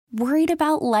Worried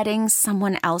about letting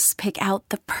someone else pick out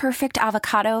the perfect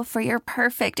avocado for your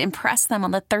perfect impress them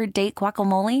on the third date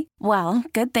guacamole? Well,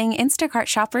 good thing Instacart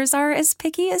shoppers are as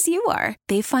picky as you are.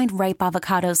 They find ripe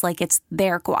avocados like it's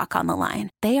their guac on the line.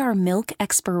 They are milk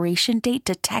expiration date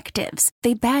detectives.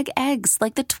 They bag eggs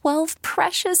like the 12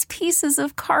 precious pieces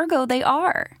of cargo they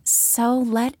are. So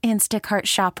let Instacart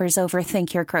shoppers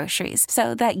overthink your groceries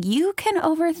so that you can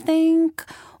overthink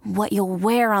what you'll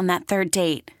wear on that third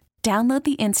date. Download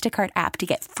the Instacart app to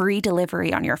get free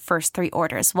delivery on your first 3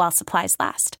 orders while supplies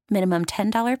last. Minimum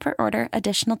 $10 per order.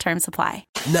 Additional terms apply.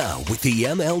 Now, with the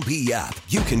MLB app,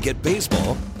 you can get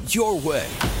baseball your way.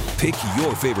 Pick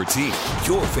your favorite team,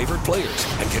 your favorite players,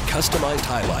 and get customized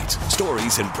highlights,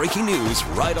 stories, and breaking news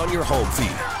right on your home feed.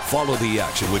 Follow the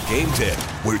action with Game 10,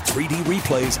 where 3D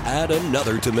replays add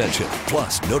another dimension.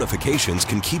 Plus, notifications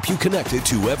can keep you connected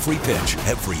to every pitch,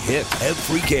 every hit,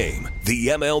 every game. The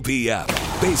MLB app.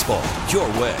 Baseball your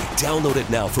way. Download it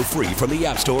now for free from the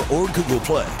App Store or Google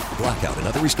Play. Blackout and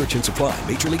other restrictions apply.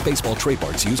 Major League Baseball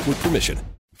trademarks used with permission.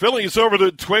 Phillies over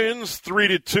the Twins,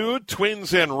 3-2.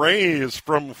 Twins and Rays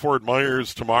from Fort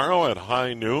Myers tomorrow at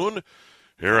high noon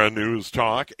here on News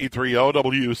Talk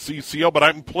 830 WCCO. But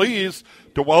I'm pleased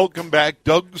to welcome back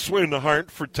Doug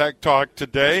Swinhart for Tech Talk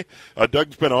today.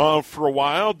 Doug's been off for a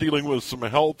while, dealing with some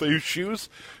health issues,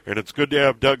 and it's good to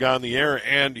have Doug on the air.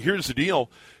 And here's the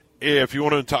deal. If you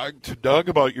want to talk to Doug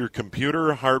about your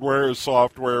computer, hardware,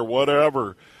 software,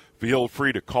 whatever, feel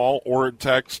free to call or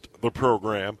text the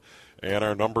program. And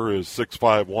our number is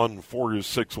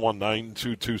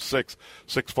 651-461-9226,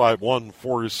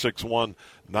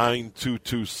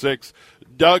 651-461-9226.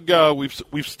 Doug,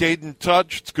 we've stayed in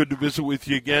touch. It's good to visit with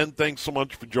you again. Thanks so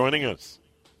much for joining us.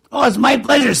 Oh, it's my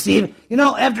pleasure, Steve. You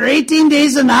know, after 18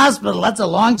 days in the hospital, that's a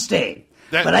long stay.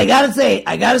 But I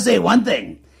gotta say one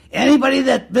thing. Anybody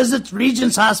that visits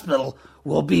Regents Hospital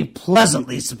will be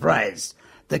pleasantly surprised.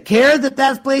 The care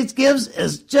that place gives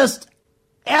is just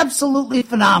absolutely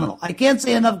phenomenal. I can't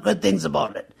say enough good things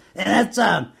about it.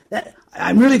 And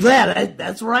I'm really glad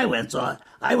that's where I went. So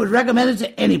I would recommend it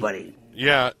to anybody.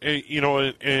 Yeah,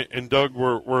 and Doug,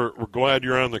 we're glad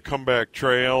you're on the comeback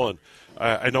trail, and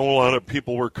I know a lot of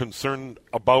people were concerned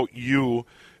about you,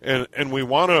 and we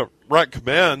want to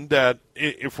recommend that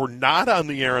if we're not on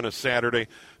the air on a Saturday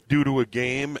due to a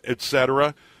game,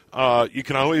 etc., you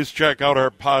can always check out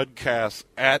our podcast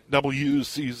at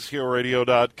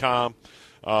WCCOradio.com.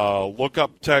 Look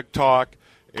up Tech Talk,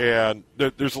 and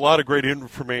there's a lot of great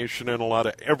information and a lot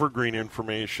of evergreen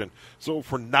information. So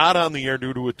if we're not on the air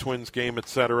due to a Twins game,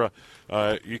 etc.,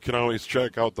 you can always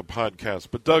check out the podcast.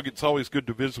 But, Doug, it's always good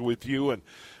to visit with you. And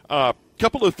a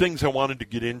couple of things I wanted to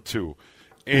get into,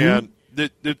 and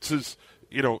this is,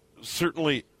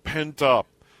 certainly pent up.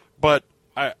 But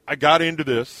I got into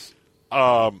this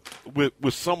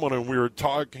with someone, and we were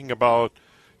talking about,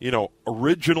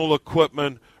 original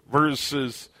equipment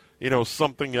versus,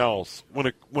 something else when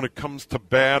it comes to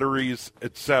batteries,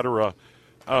 etc.,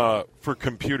 for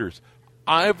computers.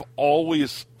 I've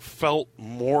always felt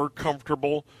more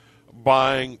comfortable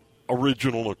buying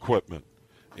original equipment,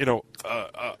 a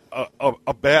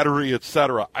battery,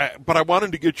 etc. But I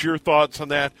wanted to get your thoughts on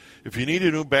that. If you need a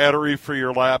new battery for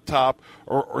your laptop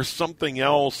or something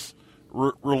else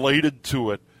related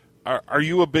to it, are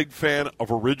you a big fan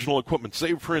of original equipment?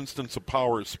 Say, for instance, a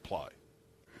power supply.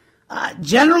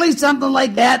 Generally, something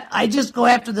like that, I just go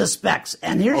after the specs.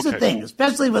 And here's the thing,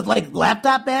 especially with like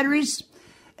laptop batteries,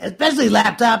 especially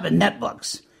laptop and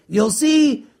netbooks, you'll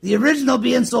see the original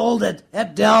being sold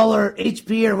at Dell or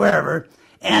HP or wherever,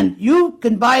 and you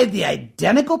can buy the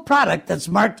identical product that's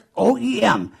marked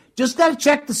OEM. Just got to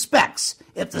check the specs.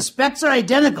 If the specs are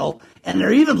identical and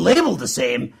they're even labeled the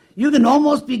same, you can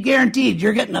almost be guaranteed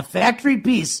you're getting a factory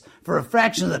piece for a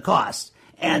fraction of the cost.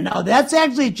 And now that's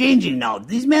actually changing now.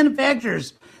 These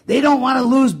manufacturers, they don't want to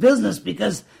lose business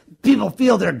because people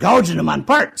feel they're gouging them on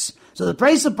parts. So the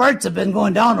price of parts have been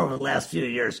going down over the last few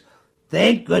years.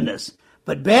 Thank goodness.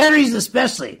 But batteries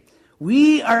especially.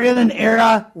 We are in an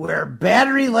era where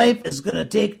battery life is going to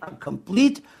take a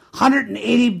complete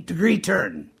 180-degree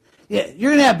turn. Yeah,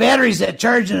 you're going to have batteries that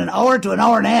charge in an hour to an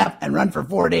hour and a half and run for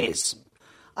 4 days.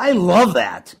 I love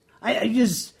that. I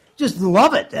just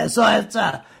love it. And so it's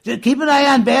just keep an eye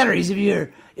on batteries. If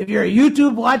you're a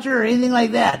YouTube watcher or anything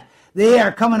like that, they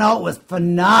are coming out with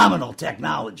phenomenal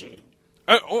technology.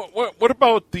 What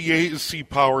about the AC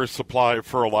power supply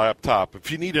for a laptop?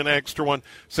 If you need an extra one,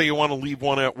 say you want to leave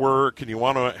one at work and you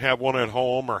want to have one at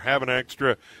home or have an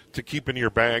extra to keep in your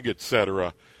bag,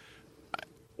 etc.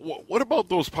 What about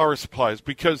those power supplies?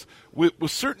 Because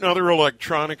with certain other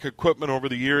electronic equipment over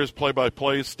the years,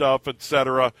 play-by-play stuff,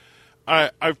 etc.,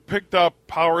 I've picked up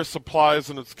power supplies,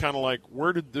 and it's kind of like,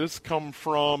 where did this come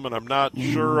from? And I'm not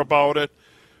sure about it.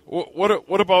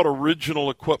 What about original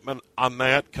equipment on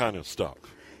that kind of stuff?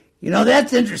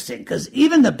 That's interesting because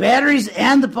even the batteries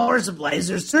and the power supplies,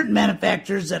 there's certain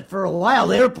manufacturers that for a while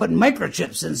they were putting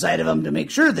microchips inside of them to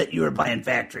make sure that you were buying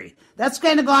factory. That's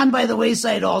kind of gone by the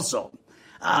wayside also.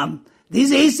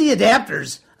 These AC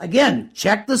adapters, again,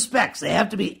 check the specs. They have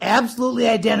to be absolutely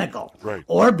identical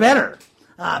or better.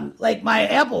 Like my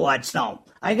Apple Watch now.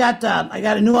 I got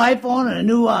a new iPhone and a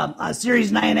new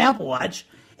Series 9 Apple Watch.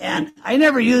 And I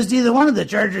never used either one of the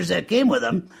chargers that came with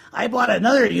them. I bought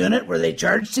another unit where they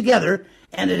charge together,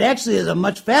 and it actually is a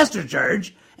much faster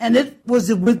charge, and it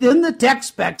was within the tech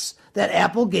specs that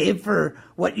Apple gave for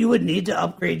what you would need to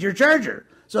upgrade your charger.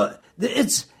 So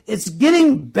it's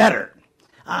getting better.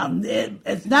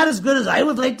 It's not as good as I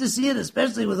would like to see it,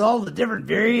 especially with all the different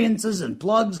variances and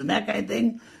plugs and that kind of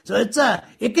thing. So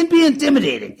it can be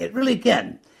intimidating. It really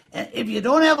can. And if you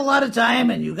don't have a lot of time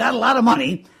and you got a lot of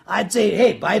money, I'd say,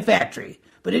 hey, buy factory.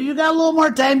 But if you got a little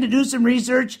more time to do some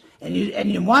research and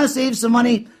you want to save some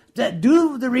money,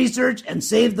 do the research and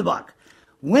save the buck.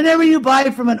 Whenever you buy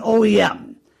from an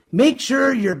OEM, make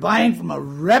sure you're buying from a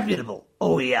reputable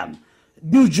OEM.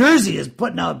 New Jersey is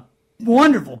putting out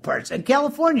wonderful parts, and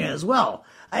California as well.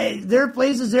 There are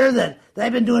places there that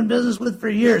I've been doing business with for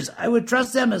years. I would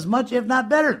trust them as much, if not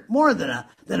better, more than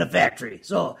a factory.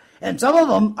 So, and some of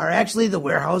them are actually the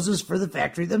warehouses for the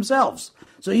factory themselves.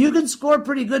 So you can score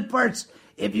pretty good parts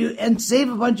and save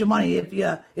a bunch of money if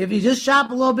you just shop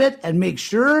a little bit and make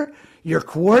sure you're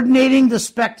coordinating the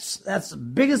specs. That's the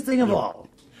biggest thing of all.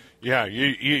 Yeah,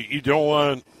 you don't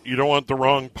want the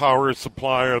wrong power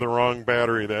supply or the wrong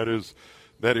battery. That is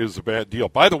a bad deal.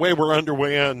 By the way, we're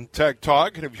underway on Tech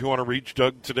Talk, and if you want to reach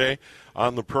Doug today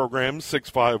on the program,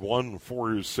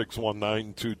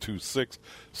 651-461-9226,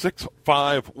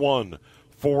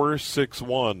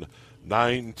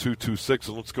 651-461-9226,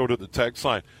 and let's go to the text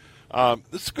line.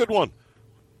 This is a good one.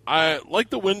 I like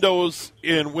the windows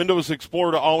in Windows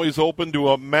Explorer to always open to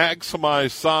a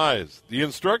maximized size. The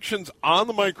instructions on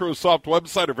the Microsoft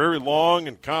website are very long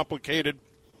and complicated,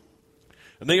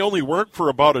 and they only work for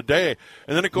about a day,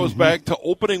 and then it goes back to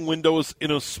opening Windows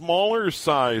in a smaller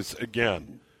size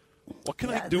again. What can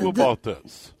I do about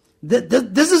this?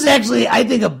 This is actually, I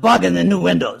think, a bug in the new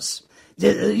Windows.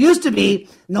 It used to be,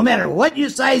 no matter what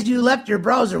size you left your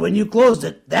browser when you closed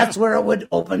it, that's where it would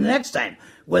open the next time,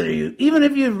 even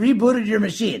if you rebooted your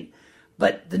machine.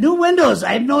 But the new Windows,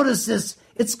 I've noticed this,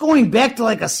 it's going back to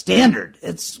like a standard.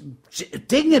 It's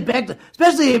taking it back to,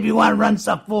 especially if you want to run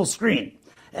stuff full screen.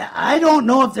 I don't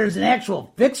know if there's an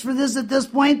actual fix for this at this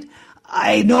point.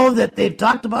 I know that they've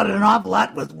talked about it an awful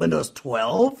lot with Windows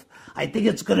 12. I think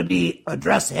it's going to be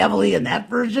addressed heavily in that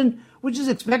version, which is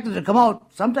expected to come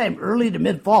out sometime early to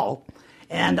mid-fall.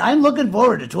 And I'm looking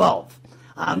forward to 12.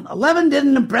 11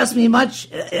 didn't impress me much.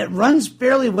 It runs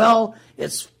fairly well.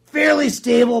 It's fairly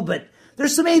stable, but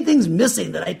there's so many things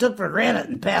missing that I took for granted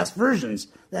in past versions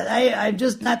that I'm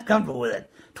just not comfortable with it.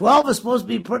 12 is supposed to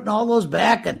be putting all those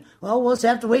back, and, well, we'll just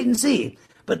have to wait and see.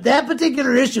 But that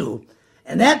particular issue,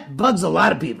 and that bugs a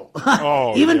lot of people,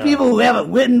 even people who have it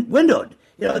windowed.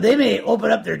 They may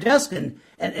open up their desk, and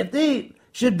if they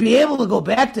should be able to go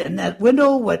back to in that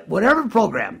window, whatever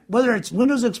program, whether it's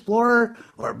Windows Explorer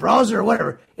or a browser or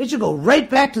whatever, it should go right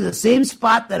back to the same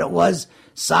spot that it was,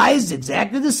 sized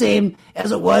exactly the same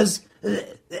as it was.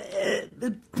 The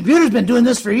computer's been doing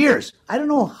this for years. I don't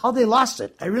know how they lost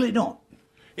it. I really don't.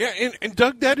 Yeah, and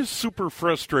Doug, that is super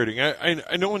frustrating.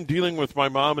 I know in dealing with my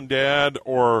mom and dad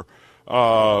or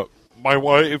my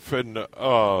wife and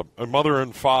mother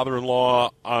and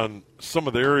father-in-law on some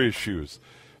of their issues,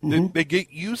 they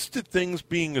get used to things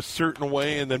being a certain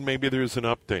way, and then maybe there's an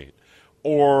update.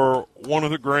 Or one of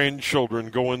the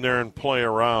grandchildren go in there and play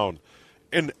around.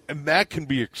 And that can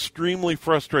be extremely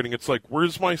frustrating. It's like,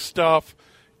 where's my stuff?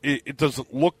 It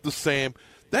doesn't look the same.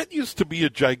 That used to be a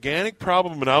gigantic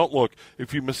problem in Outlook.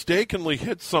 If you mistakenly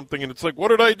hit something and it's like, what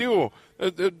did I do?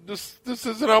 This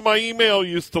isn't how my email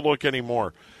used to look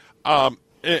anymore. And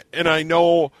I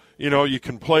know, you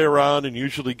can play around and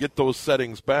usually get those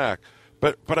settings back.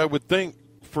 But I would think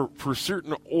for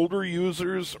certain older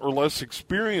users or less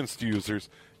experienced users,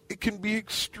 it can be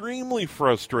extremely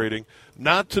frustrating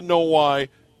not to know why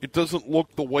it doesn't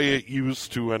look the way it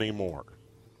used to anymore.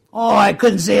 Oh, I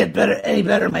couldn't say it any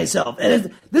better myself.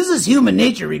 And this is human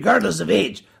nature, regardless of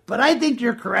age. But I think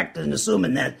you're correct in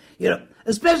assuming that,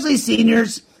 especially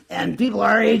seniors and people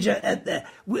our age,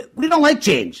 we don't like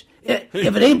change. If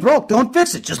it ain't broke, don't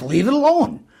fix it. Just leave it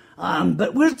alone.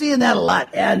 But we're seeing that a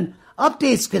lot. And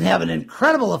updates can have an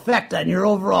incredible effect on your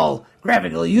overall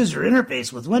graphical user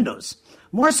interface with Windows,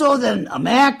 more so than a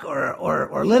Mac or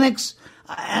Linux.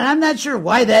 And I'm not sure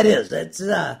why that is. It's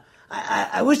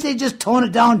I wish they'd just tone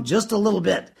it down just a little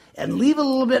bit and leave a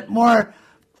little bit more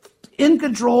in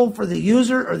control for the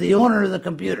user or the owner of the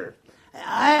computer.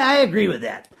 I agree with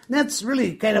that. And that's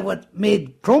really kind of what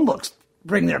made Chromebooks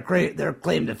bring their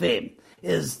claim to fame,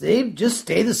 is they just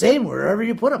stay the same wherever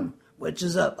you put them, which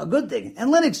is a good thing.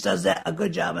 And Linux does that a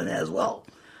good job on that as well.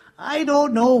 I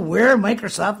don't know where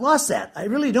Microsoft lost that. I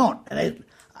really don't. And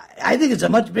I think it's a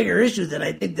much bigger issue than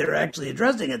I think they're actually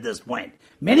addressing at this point.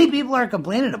 Many people are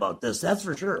complaining about this, that's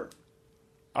for sure.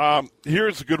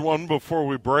 Here's a good one before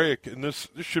we break, and this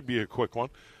should be a quick one.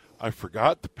 I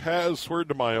forgot the password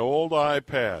to my old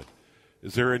iPad.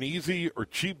 Is there an easy or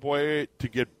cheap way to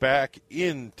get back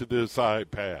into this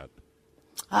iPad?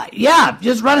 Yeah,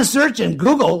 just run a search in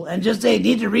Google and just say,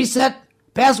 need to reset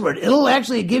password. It'll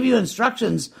actually give you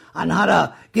instructions on how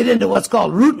to get into what's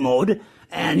called root mode,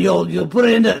 and you'll put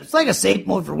it into, it's like a safe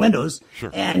mode for Windows.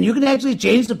 Sure. And you can actually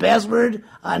change the password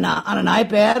on an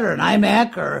iPad or an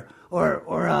iMac or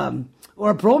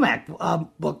a Pro Mac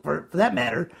book for that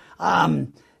matter.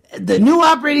 The new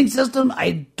operating system,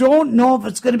 I don't know if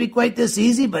it's going to be quite this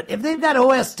easy, but if they've got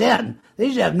OS 10, they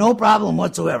should have no problem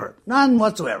whatsoever. None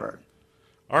whatsoever.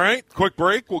 All right, quick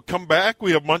break. We'll come back.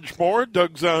 We have much more.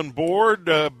 Doug's on board,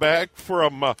 back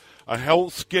from a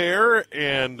health scare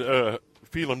and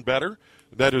feeling better.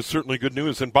 That is certainly good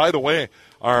news. And by the way,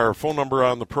 our phone number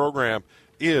on the program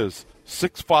is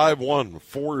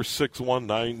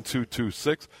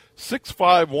 651-461-9226,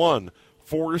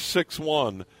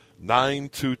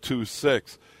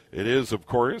 651-461-9226. It is, of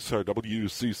course, our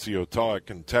WCCO Talk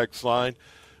and text line,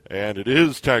 and it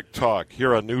is Tech Talk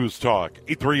here on News Talk,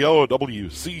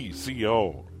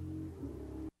 830-WCCO.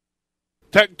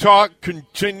 Tech Talk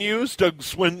continues. Doug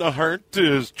Swindahart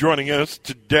is joining us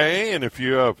today, and if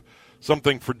you have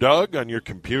something for Doug on your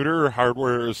computer,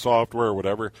 hardware, software,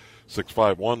 whatever,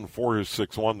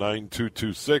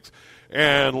 651-461-9226.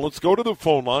 And let's go to the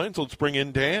phone lines. Let's bring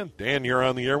in Dan. Dan, you're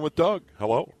on the air with Doug.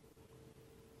 Hello.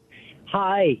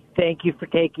 Hi. Thank you for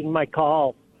taking my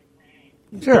call.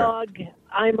 Sure. Doug,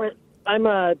 I'm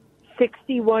a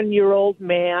 61-year-old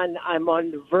man. I'm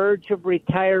on the verge of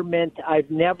retirement. I've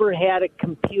never had a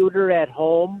computer at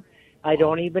home. I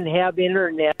don't even have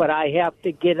internet, but I have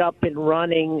to get up and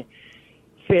running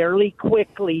fairly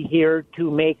quickly here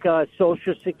to make a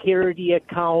Social Security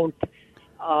account,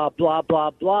 blah,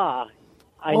 blah, blah.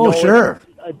 I know sure.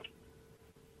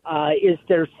 Is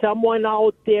there someone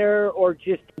out there, or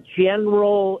just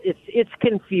general? It's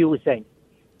confusing.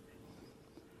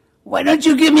 Why don't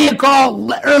you give me a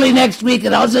call early next week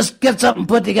and I'll just get something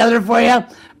put together for you?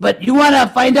 But you want to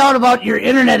find out about your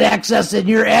internet access and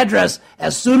your address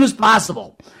as soon as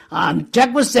possible.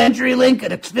 Check with CenturyLink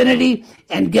and Xfinity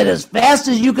and get as fast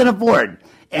as you can afford.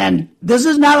 And this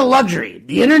is not a luxury.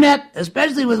 The internet,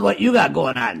 especially with what you got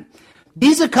going on,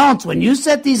 these accounts, when you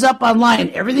set these up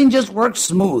online, everything just works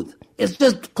smooth. It's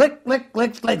just click, click,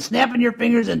 click, like snapping your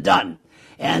fingers and done.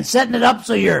 And setting it up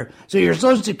so your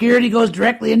Social Security goes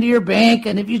directly into your bank,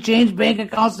 and if you change bank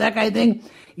accounts, that kind of thing,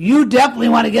 you definitely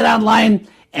want to get online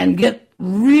and get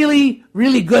really,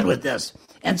 really good with this.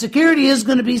 And security is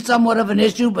going to be somewhat of an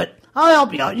issue, but I'll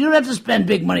help you out. You don't have to spend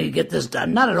big money to get this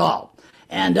done, not at all.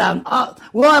 And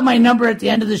we'll have my number at the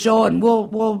end of the show, and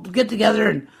we'll get together,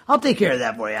 and I'll take care of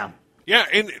that for you. Yeah,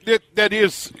 and that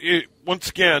is, once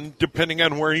again, depending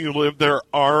on where you live, there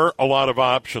are a lot of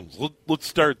options. Let's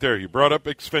start there. You brought up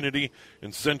Xfinity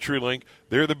and CenturyLink.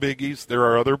 They're the biggies. There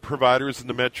are other providers in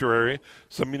the metro area.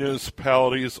 Some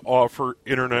municipalities offer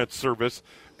internet service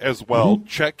as well. Mm-hmm.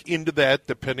 Check into that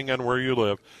depending on where you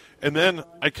live. And then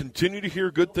I continue to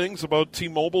hear good things about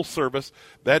T-Mobile service.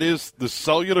 That is the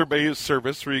cellular-based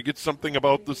service where you get something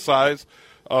about the size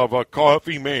of a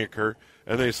coffee maker,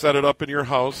 and they set it up in your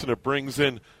house, and it brings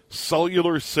in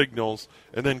cellular signals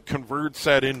and then converts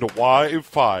that into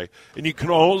Wi-Fi. And you can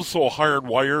also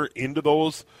hardwire into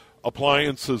those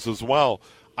appliances as well.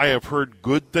 I have heard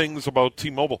good things about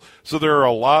T-Mobile. So there are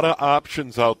a lot of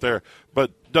options out there.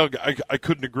 But, Doug, I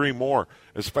couldn't agree more.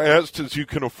 As fast as you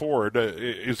can afford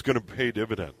is going to pay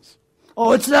dividends.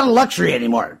 Oh, it's not a luxury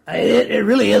anymore. It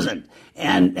really isn't.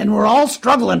 And we're all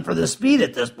struggling for the speed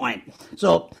at this point.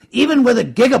 So even with a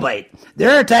gigabyte,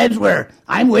 there are times where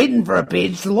I'm waiting for a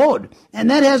page to load. And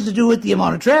that has to do with the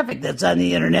amount of traffic that's on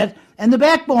the internet. And the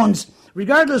backbones,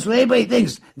 regardless of what anybody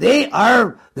thinks,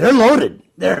 they're loaded.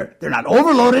 They're not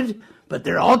overloaded, but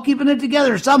they're all keeping it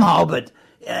together somehow. But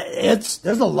there's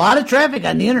a lot of traffic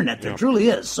on the internet. There truly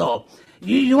is. So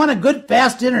you want a good,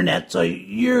 fast internet so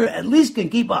you at least can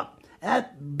keep up.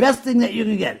 That best thing that you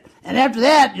can get. And after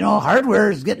that,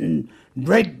 hardware is getting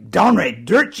downright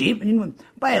dirt cheap. And you can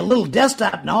buy a little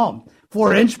desktop now,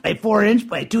 4-inch by 4-inch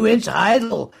by 2-inch high,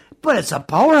 but it's a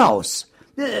powerhouse.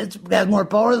 It's got more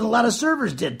power than a lot of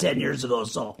servers did 10 years ago.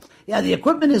 So, yeah, the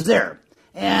equipment is there.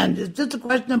 And it's just a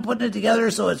question of putting it together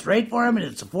so it's right for them and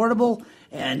it's affordable,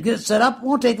 and get it set up.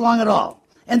 Won't take long at all.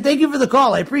 And thank you for the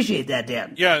call. I appreciate that,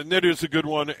 Dan. Yeah, and that is a good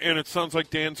one. And it sounds like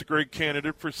Dan's a great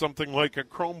candidate for something like a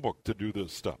Chromebook to do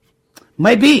this stuff.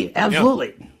 Might be,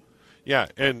 absolutely. Yeah,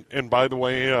 and by the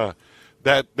way,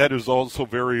 that is also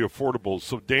very affordable.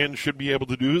 So Dan should be able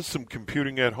to do some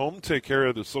computing at home, take care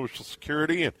of the Social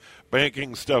Security and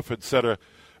banking stuff, etc.,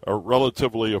 are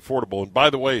relatively affordable. And by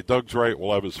the way, Doug's right.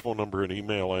 We'll have his phone number and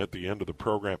email at the end of the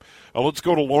program. Let's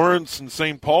go to Lawrence in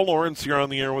St. Paul. Lawrence, you're on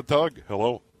the air with Doug.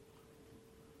 Hello.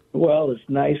 Well, it's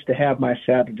nice to have my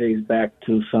Saturdays back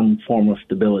to some form of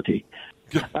stability.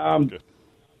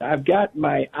 I've got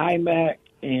my iMac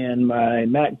and my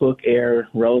MacBook Air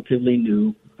relatively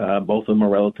new. Both of them are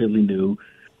relatively new,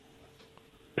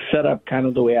 set up kind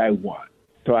of the way I want.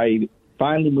 So I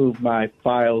finally moved my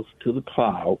files to the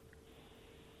cloud,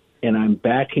 and I'm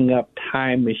backing up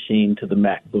Time Machine to the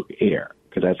MacBook Air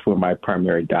because that's where my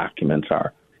primary documents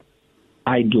are.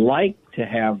 I'd like to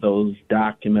have those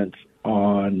documents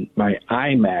on my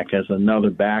iMac as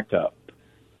another backup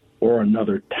or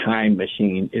another Time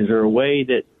Machine. Is there a way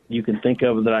that you can think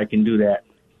of that I can do that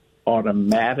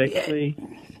automatically?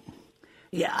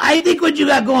 Yeah, I think what you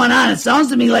got going on, it sounds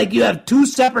to me like you have two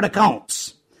separate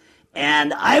accounts.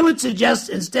 And I would suggest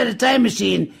instead of Time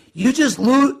Machine, you just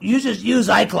use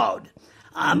iCloud.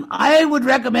 I would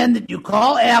recommend that you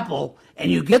call Apple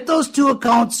and you get those two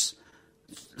accounts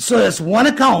so it's one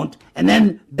account, and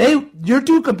then your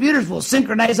two computers will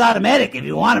synchronize automatic if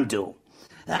you want them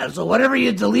to. So whatever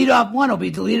you delete off one will be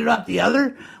deleted off the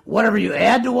other. Whatever you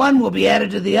add to one will be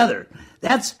added to the other.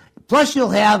 Plus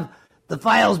you'll have the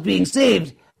files being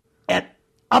saved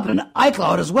up in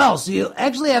iCloud as well. So you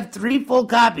actually have 3 full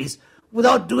copies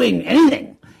without doing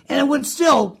anything. And it would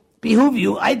still behoove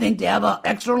you, I think, to have an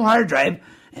external hard drive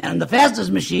and the fastest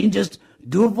machine just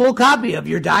do a full copy of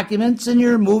your documents and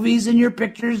your movies and your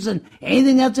pictures and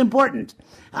anything that's important.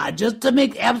 Just to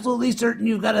make absolutely certain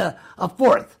you've got a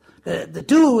fourth. The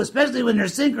two, especially when they're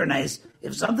synchronized,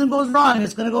 if something goes wrong,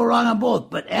 it's going to go wrong on both.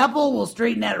 But Apple will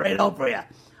straighten that right out for you.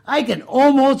 I can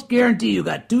almost guarantee you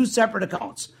got 2 separate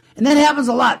accounts. And that happens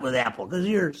a lot with Apple because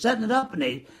you're setting it up and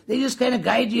they just kind of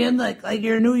guide you in like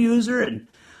you're a new user.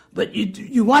 But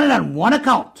you want it on one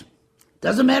account.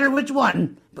 Doesn't matter which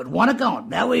one, but one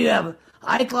account. That way you have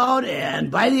iCloud,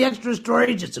 and buy the extra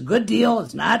storage. It's a good deal.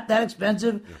 It's not that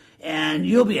expensive, and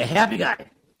you'll be a happy guy.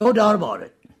 No doubt about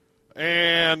it.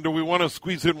 And we want to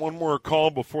squeeze in one more call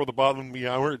before the bottom of the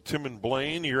hour. Tim and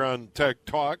Blaine, you're on Tech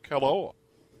Talk. Hello.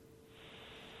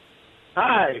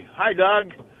 Hi,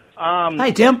 Doug. Hi,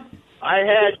 Tim.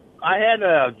 I had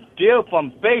a deal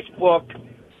from Facebook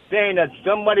saying that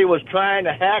somebody was trying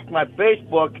to hack my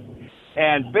Facebook,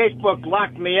 and Facebook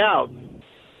locked me out.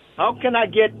 How can I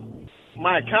get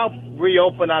my account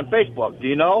reopened on Facebook? Do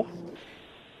you know?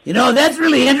 That's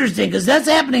really interesting because that's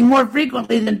happening more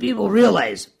frequently than people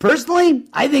realize. Personally,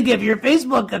 I think if your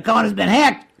Facebook account has been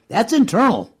hacked, that's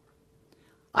internal.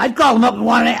 I'd call them up and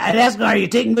I'd ask them, are you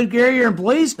taking good care of your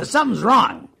employees? Because something's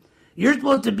wrong. You're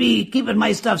supposed to be keeping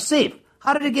my stuff safe.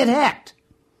 How did it get hacked?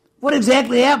 What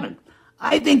exactly happened?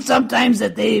 I think sometimes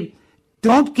that they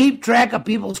don't keep track of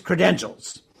people's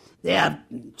credentials. They have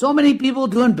so many people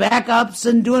doing backups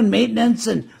and doing maintenance,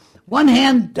 and one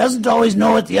hand doesn't always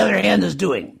know what the other hand is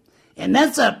doing. And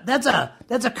that's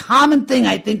a common thing,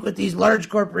 I think, with these large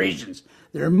corporations.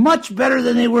 They're much better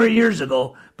than they were years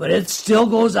ago, but it still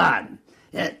goes on.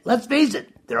 And let's face it,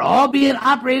 they're all being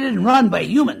operated and run by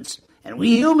humans. And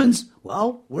we humans,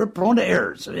 well, we're prone to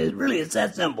errors. So it's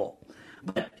that simple.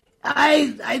 But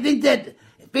I think that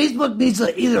Facebook needs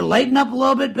to either lighten up a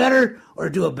little bit better or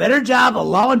do a better job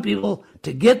allowing people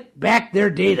to get back their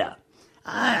data.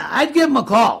 I'd give them a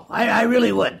call. I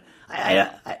really would.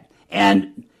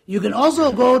 And you can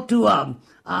also go to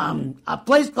a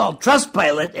place called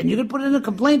Trustpilot, and you can put in a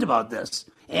complaint about this.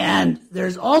 And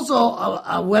there's also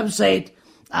a website,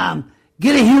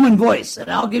 Get a Human Voice,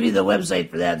 and I'll give you the website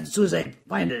for that as soon as I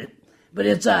find it. But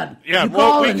it's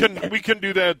we can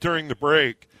do that during the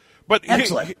break. But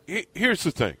excellent. Here's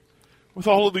the thing. With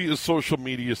all of these social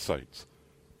media sites,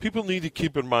 people need to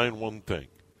keep in mind one thing.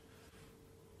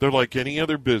 They're like any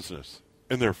other business,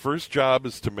 and their first job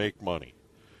is to make money.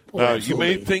 Now, you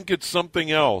may think it's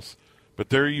something else, but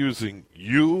they're using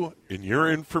you and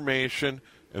your information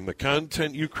and the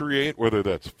content you create, whether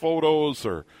that's photos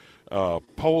or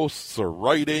posts or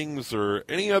writings or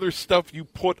any other stuff you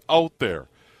put out there.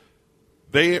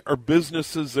 They are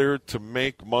businesses there to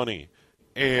make money.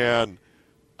 And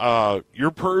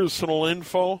your personal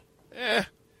info,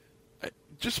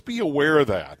 just be aware of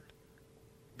that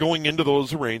going into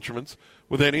those arrangements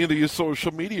with any of these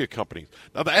social media companies.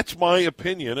 Now, that's my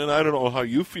opinion, and I don't know how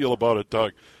you feel about it,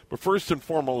 Doug, but first and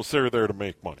foremost, they're there to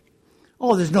make money.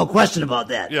 Oh, there's no question about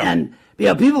that. Yeah. And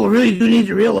people really do need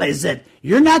to realize that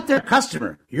you're not their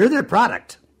customer. You're their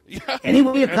product. Yeah, any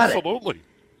way you cut absolutely.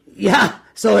 Yeah,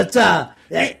 so it's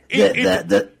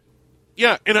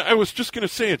yeah, and I was just going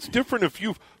to say, it's different if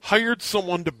you've hired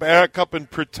someone to back up and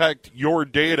protect your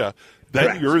data, then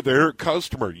Correct. You're their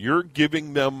customer. You're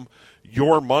giving them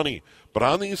your money. But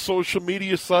on these social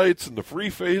media sites and the free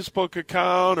Facebook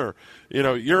account, or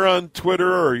you're on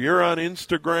Twitter or you're on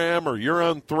Instagram or you're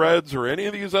on Threads or any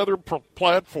of these other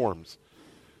platforms,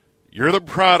 you're the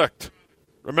product.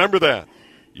 Remember that.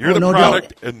 You're the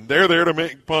product, and they're there to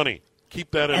make money.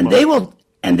 Keep that in mind.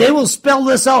 They will spell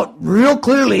this out real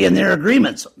clearly in their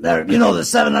agreements. The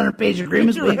 700-page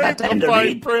agreements we got time to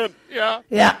read. Print. Yeah.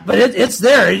 Yeah, but it's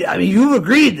there. I mean, you've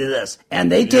agreed to this,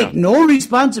 and they take no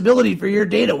responsibility for your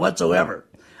data whatsoever.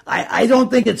 I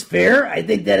don't think it's fair. I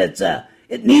think that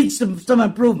it needs some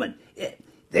improvement.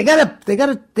 They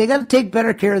gotta take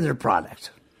better care of their product.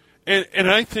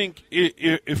 And I think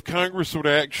if Congress would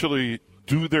actually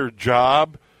do their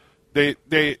job, they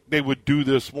would do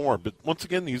this more. But once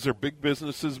again, these are big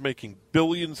businesses making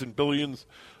billions and billions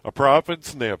of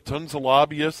profits, and they have tons of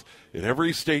lobbyists in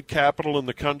every state capital in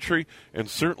the country, and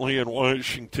certainly in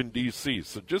Washington, D.C.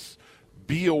 So just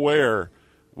be aware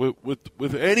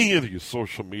with any of these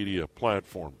social media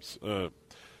platforms.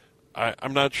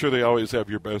 I'm not sure they always have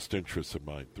your best interests in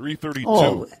mind. 3:32.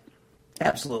 Oh,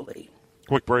 absolutely.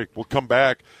 Quick break. We'll come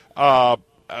back.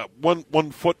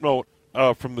 One footnote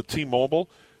from the T-Mobile.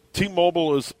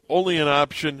 T-Mobile is only an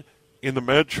option in the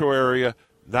metro area,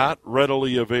 not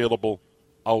readily available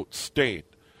outstate.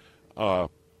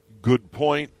 Good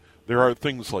point. There are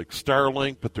things like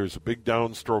Starlink, but there's a big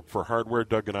downstroke for hardware.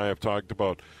 Doug and I have talked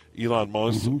about Elon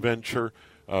Musk's venture,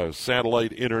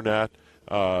 satellite internet.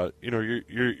 You're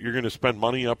going to spend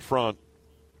money up front,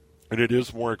 and it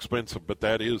is more expensive, but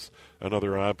that is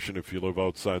another option if you live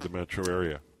outside the metro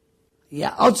area.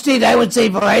 Yeah, outstate, I would say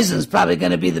Verizon is probably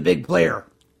going to be the big player.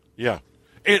 Yeah.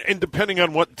 And depending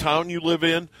on what town you live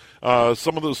in,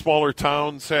 some of the smaller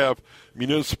towns have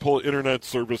municipal internet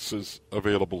services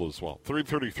available as well.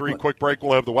 3:33, quick break.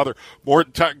 We'll have the weather. More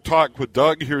Tech Talk with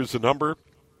Doug. Here's the number.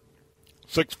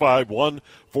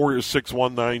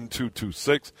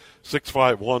 651-461-9226.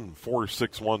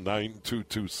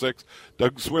 651-461-9226.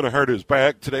 Doug Swinehart is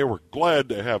back today. We're glad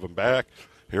to have him back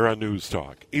here on News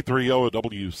Talk. 830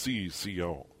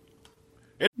 WCCO.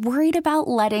 Worried about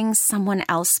letting someone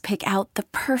else pick out the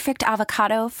perfect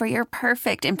avocado for your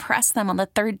perfect impress them on the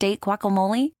third date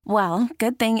guacamole? Well,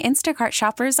 good thing Instacart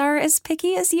shoppers are as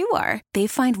picky as you are. They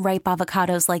find ripe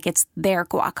avocados like it's their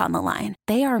guac on the line.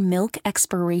 They are milk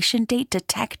expiration date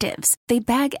detectives. They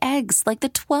bag eggs like the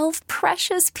 12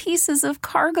 precious pieces of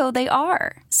cargo they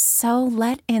are. So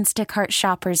let Instacart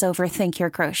shoppers overthink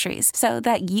your groceries so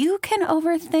that you can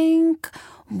overthink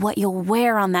what you'll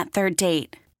wear on that third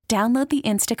date. Download the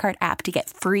Instacart app to get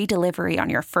free delivery on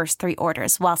your first 3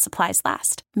 orders while supplies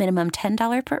last. Minimum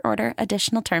 $10 per order.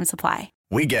 Additional terms apply.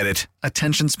 We get it.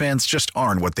 Attention spans just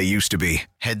aren't what they used to be.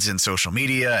 Heads in social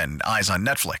media and eyes on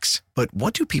Netflix. But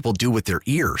what do people do with their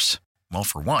ears? Well,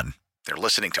 for one, they're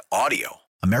listening to audio.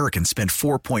 Americans spend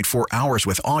 4.4 hours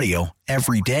with audio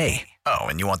every day. Oh,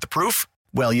 and you want the proof?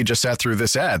 Well, you just sat through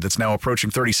this ad that's now approaching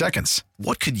 30 seconds.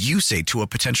 What could you say to a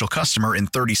potential customer in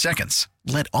 30 seconds?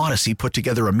 Let Odyssey put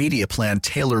together a media plan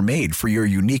tailor-made for your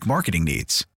unique marketing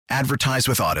needs. Advertise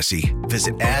with Odyssey.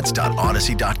 Visit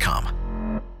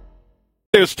ads.odyssey.com.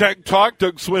 It's Tech Talk.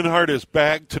 Doug Swinehart is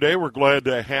back today. We're glad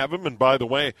to have him. And by the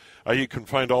way, you can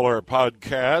find all our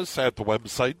podcasts at the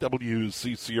website,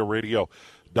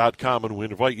 WCCOradio.com. And we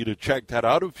invite you to check that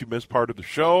out if you missed part of the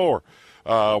show or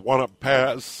want to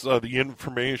pass the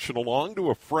information along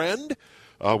to a friend.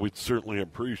 We'd certainly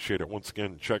appreciate it. Once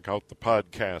again, check out the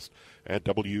podcast at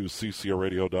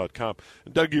WCCOradio.com.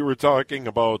 And Doug, you were talking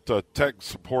about tech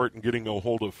support and getting a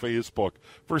hold of Facebook.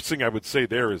 First thing I would say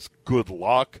there is good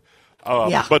luck.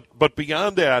 But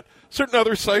beyond that, certain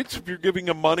other sites, if you're giving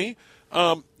them money,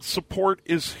 support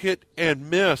is hit and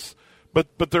miss.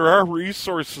 But there are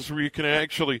resources where you can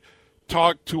actually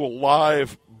talk to a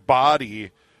live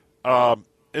body, and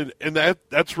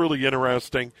that's really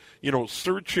interesting.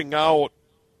 Searching out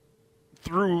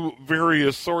through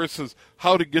various sources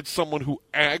how to get someone who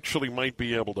actually might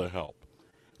be able to help.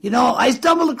 I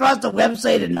stumbled across a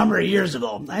website a number of years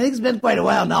ago. I think it's been quite a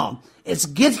while now. It's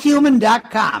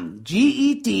gethuman.com,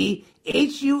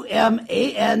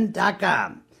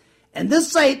 GETHUMAN.com. And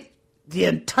this site, the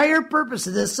entire purpose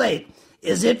of this site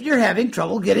is if you're having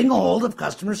trouble getting a hold of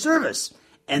customer service.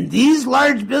 And these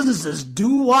large businesses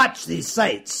do watch these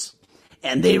sites,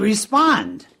 and they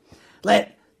respond.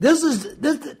 Like this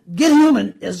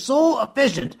GetHuman is so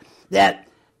efficient that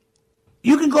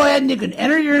you can go ahead and you can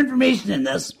enter your information in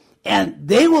this, and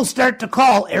they will start to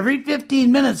call every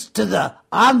 15 minutes to the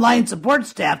online support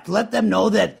staff to let them know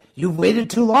that you've waited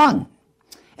too long.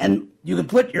 And you can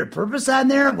put your purpose on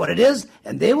there, what it is,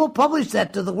 and they will publish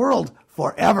that to the world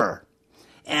forever.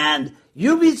 And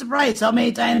you'll be surprised how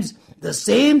many times the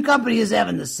same company is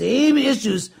having the same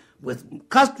issues with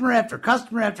customer after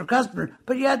customer after customer,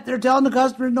 but yet they're telling the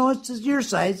customer, no, it's just your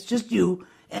site, it's just you.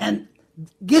 And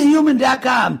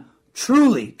GetHuman.com,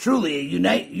 truly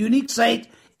a unique site,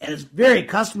 and it's very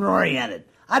customer-oriented.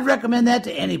 I'd recommend that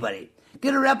to anybody.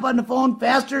 Get a rep on the phone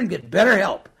faster and get better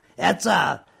help. That's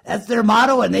their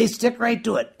motto, and they stick right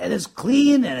to it. And it's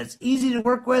clean, and it's easy to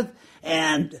work with,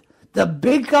 and the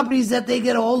big companies that they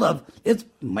get a hold of, it's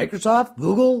Microsoft,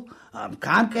 Google,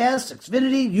 Comcast,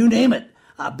 Xfinity, you name it.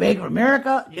 Bank of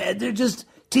America, they're just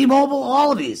T-Mobile,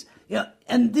 all of these.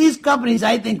 And these companies,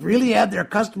 I think, really have their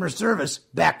customer service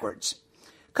backwards.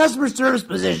 Customer service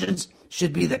positions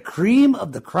should be the cream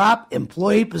of the crop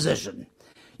employee position.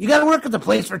 You got to work at the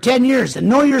place for 10 years and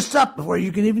know your stuff before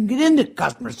you can even get into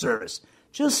customer service.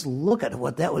 Just look at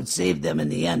what that would save them in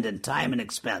the end in time and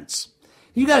expense.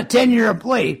 You got a 10-year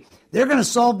employee, they're going to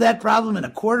solve that problem in a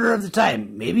quarter of the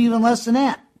time, maybe even less than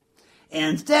that.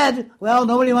 And instead, well,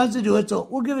 nobody wants to do it, so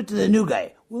we'll give it to the new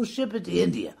guy. We'll ship it to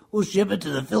India. We'll ship it to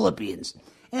the Philippines.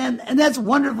 And that's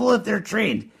wonderful if they're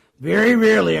trained. Very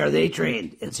rarely are they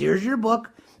trained. It's here's your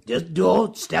book. Just do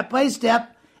it step by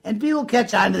step, and people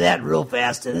catch on to that real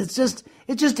fast. And it just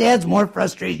adds more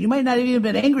frustration. You might not have even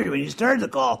been angry when you started the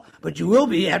call, but you will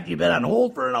be after you've been on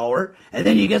hold for an hour, and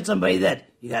then you get somebody that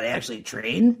you got to actually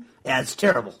train. Yeah, it's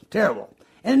terrible.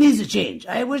 And it needs to change.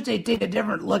 I wish they'd take a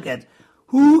different look at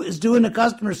who is doing the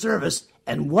customer service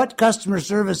and what customer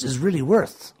service is really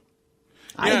worth.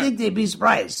 Yeah. I think they'd be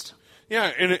surprised.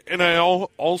 Yeah, and I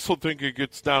also think it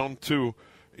gets down to,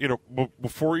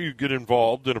 before you get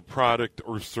involved in a product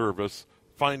or service,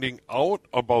 finding out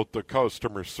about the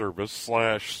customer service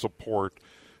 / support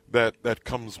that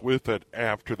comes with it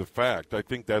after the fact. I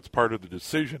think that's part of the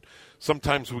decision.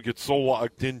 Sometimes we get so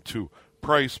locked into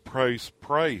price,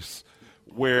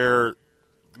 where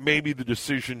maybe the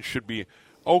decision should be,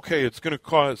 okay, it's going to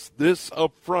cost this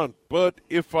up front, but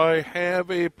if I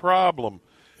have a problem,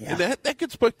 and that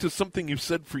gets back to something you've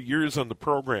said for years on the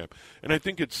program, and I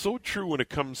think it's so true when it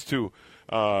comes to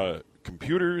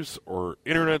computers or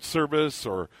internet service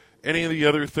or any of the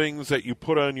other things that you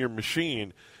put on your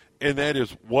machine, and that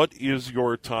is, what is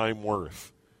your time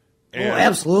worth? And,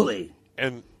 absolutely.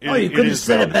 And you couldn't have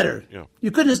said it better. Yeah.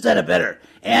 You couldn't have said it better.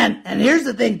 And here's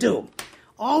the thing too.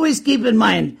 Always keep in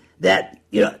mind that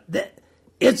that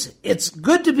it's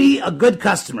good to be a good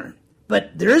customer,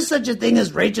 but there is such a thing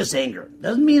as righteous anger.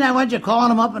 Doesn't mean I want you calling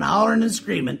them up and hollering and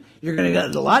screaming. You're going to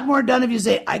get a lot more done if you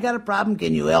say, I got a problem,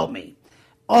 can you help me?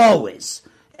 Always.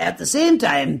 At the same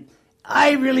time,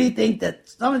 I really think that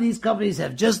some of these companies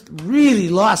have just really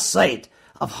lost sight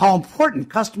of how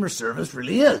important customer service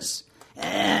really is.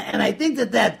 And I think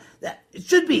that it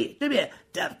should be a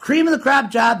cream of the crop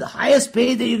job, the highest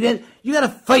paid that you get. You got to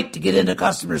fight to get into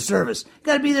customer service. You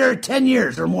got to be there 10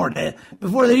 years or more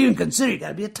before they even consider you. Got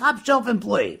to be a top shelf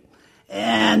employee,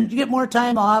 and you get more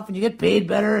time off, and you get paid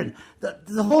better, and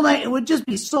the whole night it would just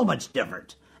be so much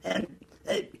different. And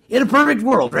in a perfect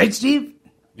world, right, Steve?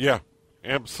 Yeah,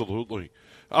 absolutely.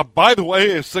 By the way,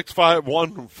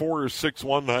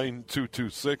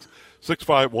 651-461-9226.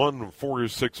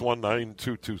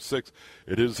 651-461-9226.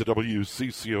 It is the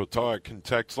WCCO Talk and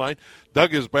Text line.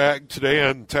 Doug is back today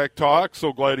on Tech Talk.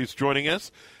 So glad he's joining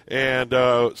us. And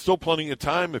still plenty of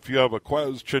time. If you have a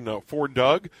question for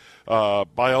Doug, by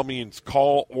all means,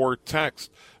 call or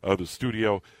text the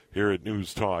studio here at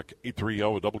News Talk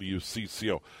 830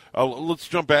 WCCO. Let's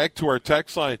jump back to our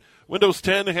text line. Windows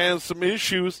 10 has some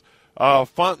issues.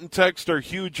 Font and text are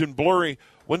huge and blurry.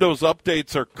 Windows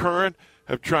updates are current.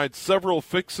 Have tried several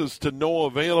fixes to no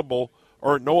avail.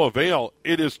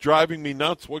 It is driving me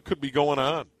nuts. What could be going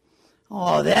on?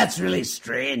 Oh, that's really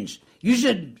strange. You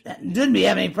shouldn't be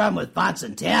having any problem with fonts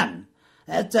in 10.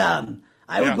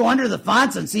 I would go under the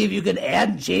fonts and see if you could add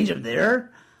and change them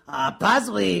there.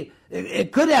 Possibly,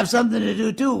 it could have something to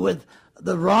do, too, with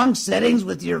the wrong settings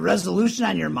with your resolution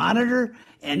on your monitor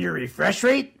and your refresh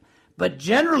rate. But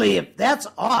generally, if that's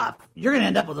off, you're going to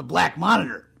end up with a black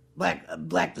monitor,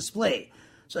 black display.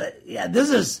 So yeah,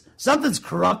 something's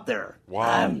corrupt there.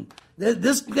 Wow.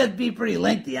 This could be pretty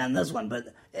lengthy on this one,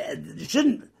 but it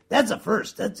shouldn't. That's a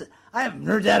first. I haven't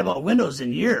heard that about Windows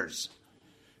in years.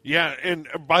 Yeah, and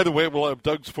by the way, we'll have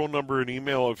Doug's phone number and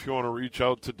email if you want to reach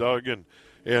out to Doug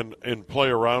and play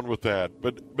around with that.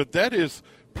 But that is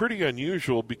pretty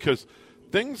unusual because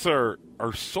things are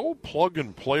so plug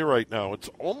and play right now. It's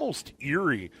almost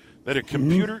eerie that a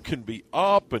computer can be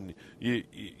up and you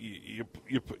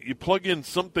plug in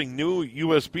something new,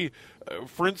 USB.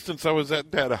 For instance, I was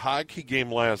at that hockey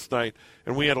game last night,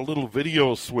 and we had a little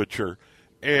video switcher.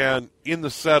 And in the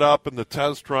setup and the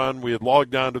test run, we had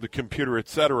logged on to the computer,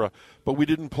 etc., but we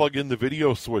didn't plug in the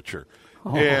video switcher.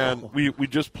 Oh. And we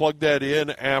just plugged that in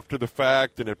after the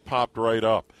fact, and it popped right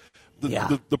up.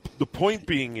 The point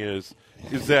being is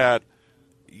that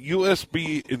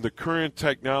USB in the current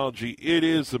technology, it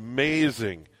is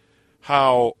amazing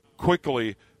how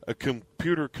quickly a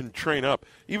computer can train up.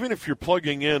 Even if you're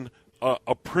plugging in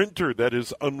a printer that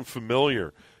is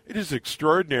unfamiliar, it is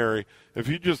extraordinary. If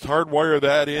you just hardwire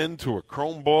that into a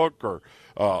Chromebook or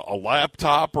a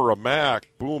laptop or a Mac,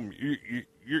 boom,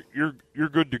 you're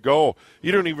good to go.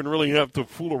 You don't even really have to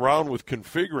fool around with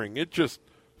configuring. It just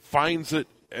finds it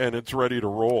and it's ready to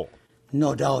roll.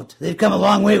 No doubt, they've come a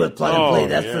long way with plug and play.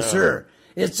 That's for sure.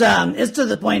 It's to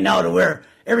the point now to where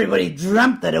everybody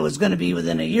dreamt that it was going to be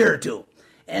within a year or two,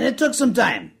 and it took some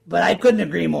time. But I couldn't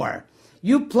agree more.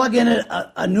 You plug in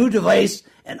a new device,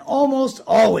 and almost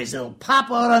always it'll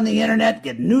pop out on the internet,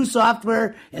 get new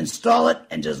software, install it,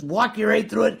 and just walk you right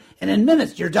through it, and in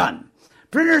minutes you're done.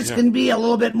 Printers can be a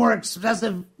little bit more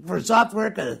expensive for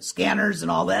software, scanners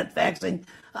and all that, faxing,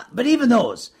 but even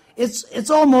those, it's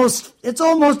almost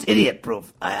idiot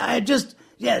proof. It's just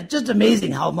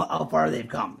amazing how far they've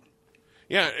come.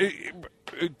 Yeah,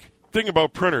 thing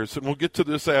about printers, and we'll get to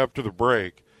this after the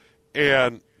break,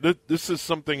 and this is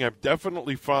something I've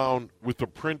definitely found with the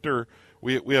printer.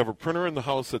 We have a printer in the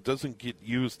house that doesn't get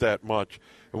used that much,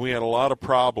 and we had a lot of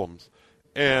problems.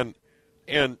 And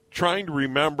trying to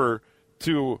remember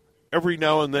to every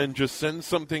now and then just send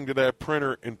something to that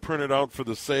printer and print it out for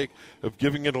the sake of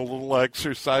giving it a little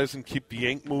exercise and keep the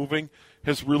ink moving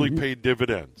has really paid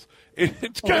dividends.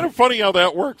 It's kind of funny how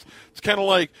that works. It's kind of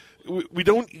like we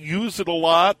don't use it a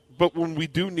lot, but when we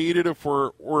do need it, if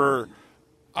we're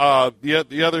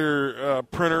the other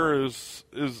printer is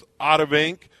out of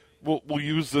ink, we'll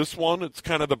use this one. It's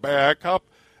kind of the backup,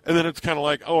 and then it's kind of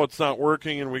like, it's not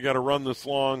working, and we got to run this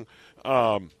long.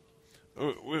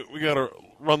 We got to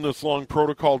run this long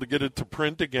protocol to get it to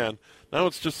print again. Now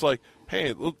it's just like,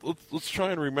 hey, let's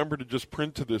try and remember to just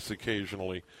print to this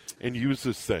occasionally and use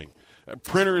this thing.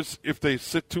 Printers, if they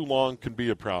sit too long, can be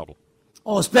a problem.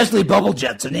 Oh, especially bubble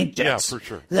jets and ink jets. Yeah, for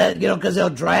sure. Because they'll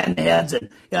dry on the heads, and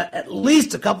at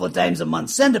least a couple of times a month,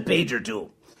 send a page or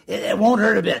two. It won't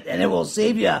hurt a bit, and it will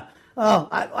save you.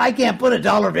 I can't put a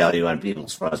dollar value on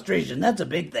people's frustration. That's a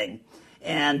big thing.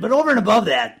 But over and above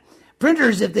that,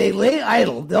 printers, if they lay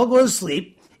idle, they'll go to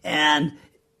sleep. And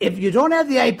if you don't have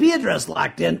the IP address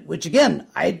locked in, which again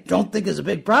I don't think is a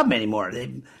big problem anymore,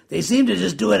 they seem to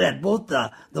just do it at both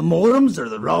the modems or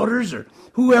the routers or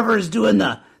whoever is doing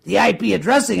the IP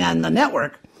addressing on the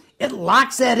network, it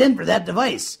locks that in for that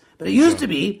device. But it used to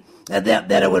be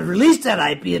that it would release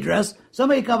that IP address,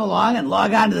 somebody come along and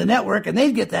log on to the network, and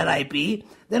they'd get that IP.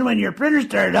 Then when your printer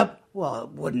started up, it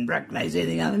wouldn't recognize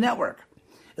anything on the network.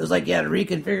 It was like you had to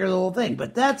reconfigure the whole thing.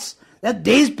 But that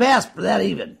days past for that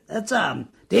even. That's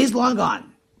days long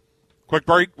gone. Quick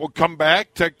break. We'll come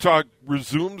back. Tech Talk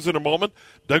resumes in a moment.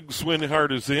 Doug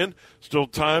Swinhart is in. Still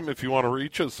time if you want to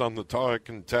reach us on the talk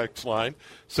and text line,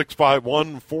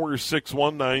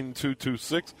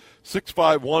 651-461-9226,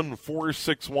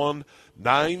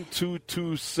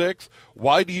 651-461-9226.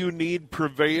 Why do you need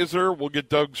Prevaser? We'll get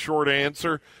Doug's short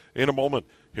answer in a moment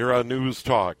here on News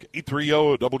Talk,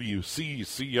 830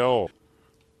 WCCO.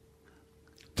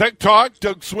 Tech Talk,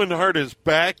 Doug Swinhart is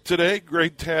back today.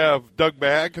 Great to have Doug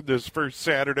back this first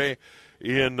Saturday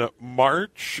in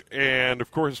March. And,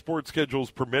 of course, sports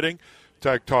schedules permitting.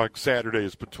 Tech Talk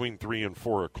Saturdays between 3 and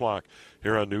 4 o'clock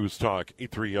here on News Talk,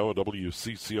 830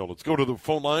 WCCO. Let's go to the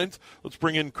phone lines. Let's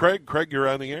bring in Craig. Craig, you're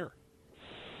on the air.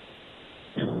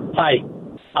 Hi.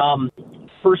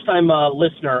 First-time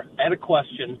listener. I had a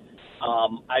question.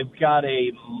 I've got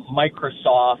a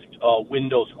Microsoft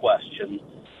Windows question.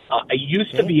 I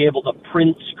used to be able to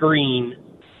print screen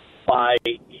by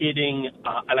hitting,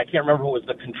 and I can't remember if it was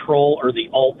the Control or the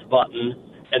Alt button,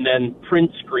 and then print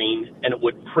screen, and it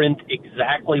would print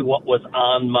exactly what was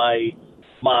on my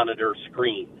monitor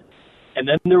screen. And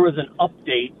then there was an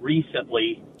update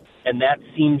recently, and that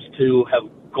seems to have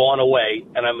gone away,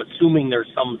 and I'm assuming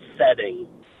there's some setting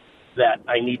that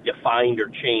I need to find or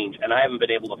change, and I haven't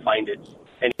been able to find it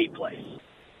anyplace.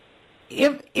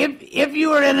 If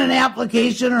you are in an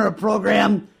application or a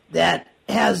program that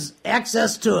has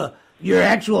access to your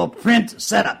actual print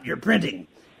setup, your printing,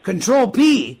 Control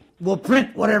P will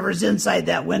print whatever's inside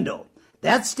that window.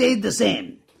 That stayed the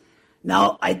same.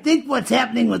 Now, I think what's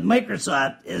happening with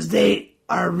Microsoft is they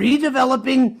are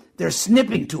redeveloping their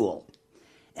snipping tool.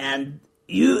 And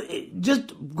you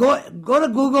just go to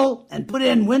Google and put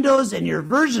in Windows and your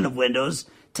version of Windows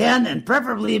 10, and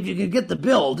preferably if you can get the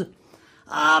build,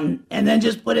 and then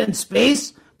just put in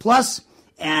space, plus,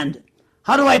 and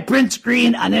how do I print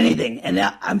screen on anything? And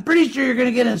I'm pretty sure you're going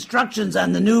to get instructions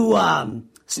on the new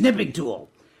snipping tool.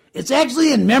 It's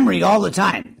actually in memory all the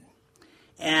time.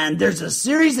 And there's a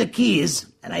series of keys,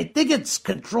 and I think it's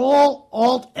Control,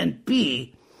 Alt, and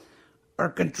P, or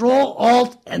Control,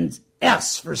 Alt, and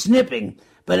S for snipping,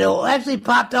 but it will actually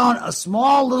pop down a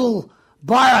small little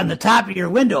bar on the top of your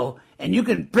window, and you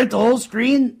can print the whole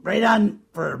screen right on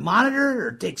for a monitor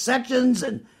or take sections,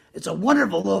 and it's a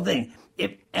wonderful little thing.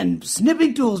 And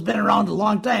snipping tool has been around a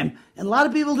long time, and a lot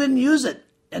of people didn't use it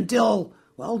until,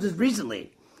 well, just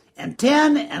recently. And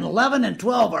 10 and 11 and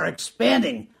 12 are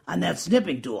expanding on that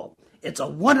snipping tool. It's a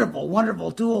wonderful,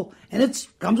 wonderful tool, and it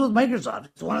comes with Microsoft.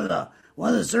 It's one of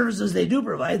the services they do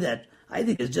provide that I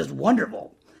think is just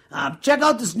wonderful. Check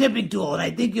out the snipping tool, and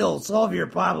I think you'll solve your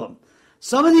problem.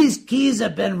 Some of these keys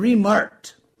have been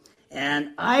remarked,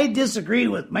 and I disagree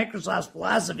with Microsoft's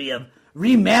philosophy of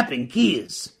remapping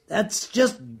keys. That's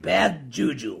just bad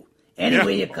juju. Any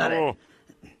way you cut it.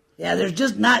 Yeah, there's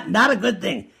just not a good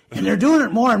thing. And they're doing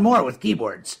it more and more with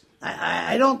keyboards.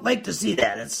 I don't like to see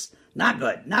that. It's not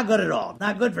good. Not good at all.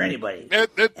 Not good for anybody.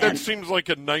 That seems like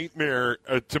a nightmare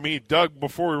to me. Doug,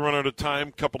 before we run out of time,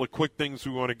 a couple of quick things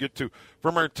we want to get to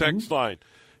from our text line.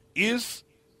 Is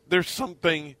there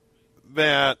something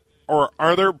that, or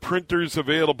are there printers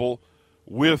available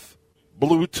with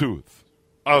Bluetooth?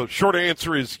 Short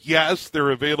answer is yes,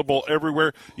 they're available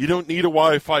everywhere. You don't need a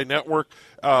Wi-Fi network.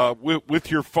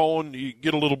 With your phone, you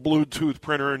get a little Bluetooth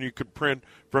printer, and you could print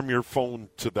from your phone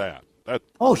to that.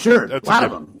 Sure. A lot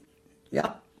of them.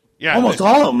 Yeah. Almost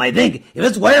all of them, I think. If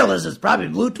it's wireless, it's probably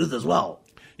Bluetooth as well.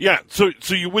 Yeah, so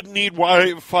you wouldn't need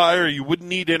Wi-Fi or you wouldn't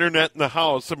need internet in the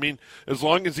house. I mean, as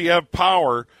long as you have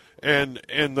power and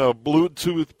the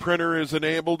Bluetooth printer is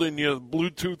enabled and your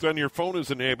Bluetooth on your phone is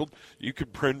enabled, you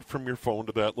could print from your phone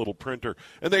to that little printer.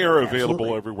 And they are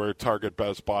available everywhere, Target,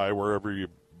 Best Buy, wherever you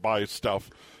buy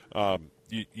stuff.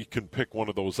 You can pick one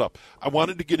of those up. I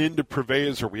wanted to get into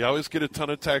Prevaser. We always get a ton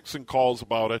of texts and calls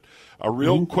about it.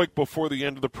 Real quick before the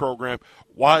end of the program,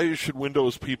 why should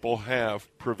Windows people have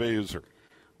Prevaser?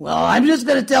 Well, I'm just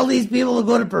going to tell these people to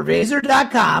go to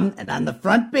Prevaser.com, and on the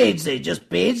front page, they just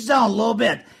page down a little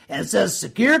bit, and it says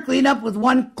Secure Cleanup with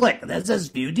one click. That says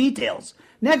View Details.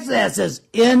 Next to that says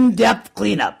In-Depth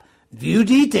Cleanup, View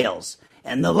Details.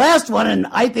 And the last one, and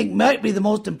I think might be the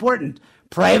most important,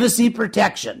 Privacy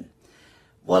Protection.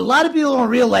 What a lot of people don't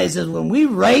realize is when we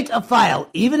write a file,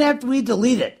 even after we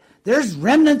delete it, there's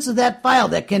remnants of that file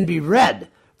that can be read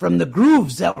from the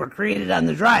grooves that were created on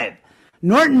the drive.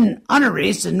 Norton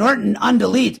Unerase and Norton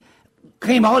Undelete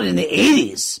came out in the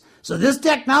 80s. So this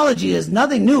technology is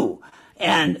nothing new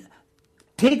and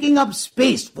taking up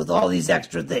space with all these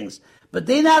extra things. But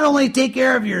they not only take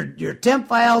care of your temp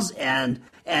files and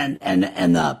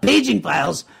the paging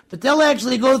files, but they'll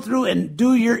actually go through and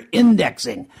do your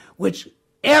indexing, which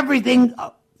everything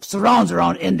surrounds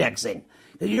around indexing.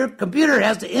 Your computer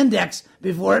has to index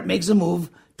before it makes a move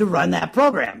to run that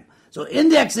program. So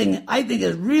indexing, I think,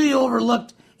 is really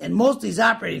overlooked in most of these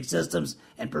operating systems,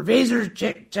 and Prevaser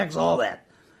checks all that.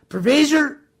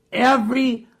 Prevaser,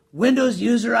 every Windows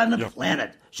user on the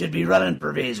planet should be running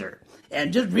Prevaser.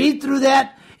 And just read through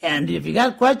that, and if you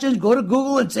got questions, go to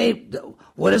Google and say,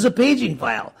 what is a paging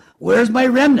file? Where's my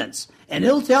remnants? And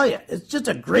it'll tell you. It's just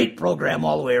a great program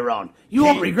all the way around. You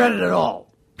won't regret it at all.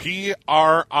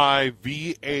 Privazer.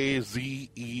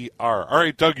 All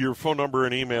right, Doug, your phone number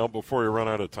and email before we run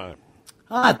out of time.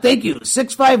 Thank you.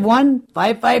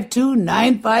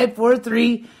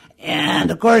 651-552-9543. And,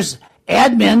 of course,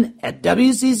 admin at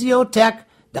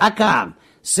WCCOtech.com.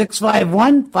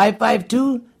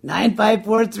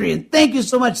 651-552-9543. And thank you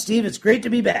so much, Steve. It's great to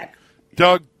be back.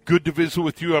 Doug, good to visit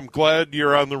with you. I'm glad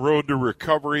you're on the road to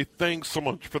recovery. Thanks so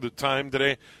much for the time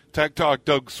today. Tech Talk,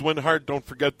 Doug Swinhart. Don't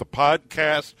forget the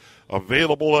podcast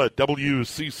available at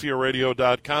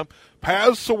WCCOradio.com.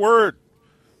 Pass the word.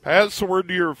 Pass the word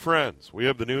to your friends. We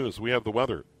have the news. We have the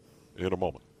weather in a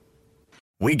moment.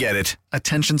 We get it.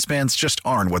 Attention spans just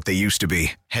aren't what they used to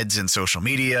be. Heads in social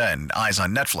media and eyes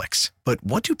on Netflix. But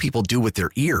what do people do with their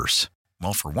ears?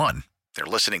 Well, for one, they're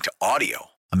listening to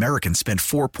audio. Americans spend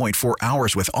 4.4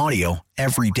 hours with audio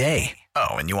every day.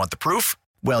 Oh, and you want the proof?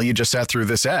 Well, you just sat through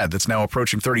this ad that's now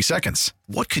approaching 30 seconds.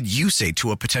 What could you say to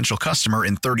a potential customer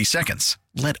in 30 seconds?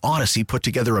 Let Odyssey put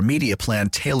together a media plan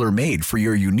tailor-made for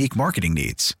your unique marketing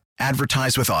needs.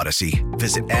 Advertise with Odyssey.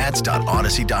 Visit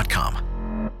ads.odyssey.com.